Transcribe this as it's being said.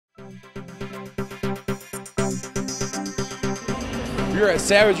We are at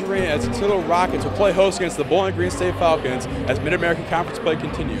Savage Arena as the Toledo Rockets will play host against the Bowling Green State Falcons as Mid-American Conference play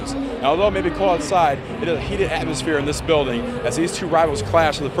continues. And although it may be cold outside, it is a heated atmosphere in this building as these two rivals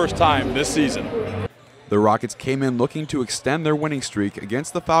clash for the first time this season. The Rockets came in looking to extend their winning streak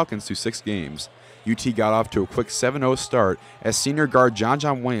against the Falcons to 6 games. UT got off to a quick 7-0 start as senior guard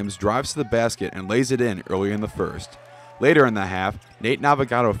John Williams drives to the basket and lays it in early in the first. Later in the half, Nate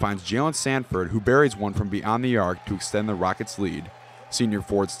Navigado finds Jalen Sanford, who buries one from beyond the arc to extend the Rockets' lead. Senior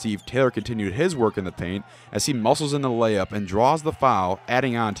forward Steve Taylor continued his work in the paint as he muscles in the layup and draws the foul,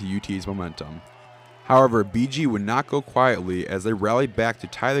 adding on to UT's momentum. However, BG would not go quietly as they rallied back to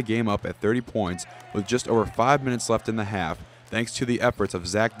tie the game up at 30 points with just over 5 minutes left in the half, thanks to the efforts of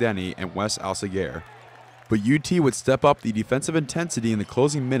Zach Denny and Wes Alsaguer. But UT would step up the defensive intensity in the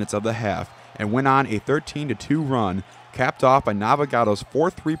closing minutes of the half and went on a 13-2 run, capped off by Navigado's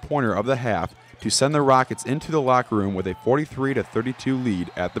 4th three-pointer of the half to send the Rockets into the locker room with a 43-32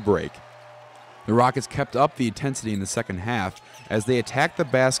 lead at the break. The Rockets kept up the intensity in the second half as they attacked the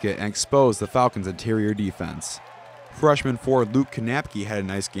basket and exposed the Falcons' interior defense. Freshman forward Luke Kanapke had a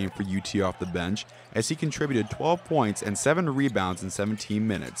nice game for UT off the bench as he contributed 12 points and 7 rebounds in 17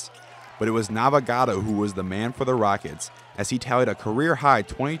 minutes. But it was Navigado who was the man for the Rockets as he tallied a career-high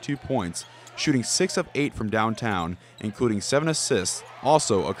 22 points, shooting 6 of 8 from downtown, including 7 assists,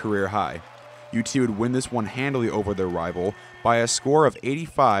 also a career high. UT would win this one handily over their rival by a score of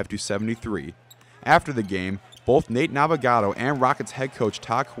 85-73. After the game, both Nate Navigado and Rockets head coach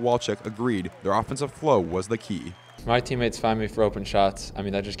Todd Kowalczyk agreed their offensive flow was the key. My teammates find me for open shots. I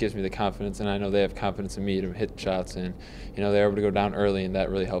mean, that just gives me the confidence, and I know they have confidence in me to hit shots, and they were able to go down early, and that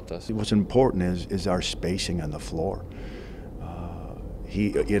really helped us. What's important is our spacing on the floor.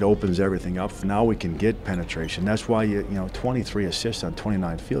 It opens everything up. Now we can get penetration. That's why 23 assists on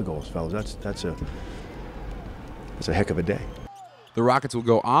 29 field goals, fellas. That's a heck of a day. The Rockets will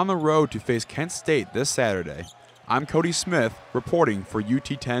go on the road to face Kent State this Saturday. I'm Cody Smith reporting for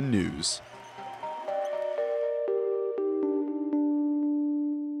UT10 News.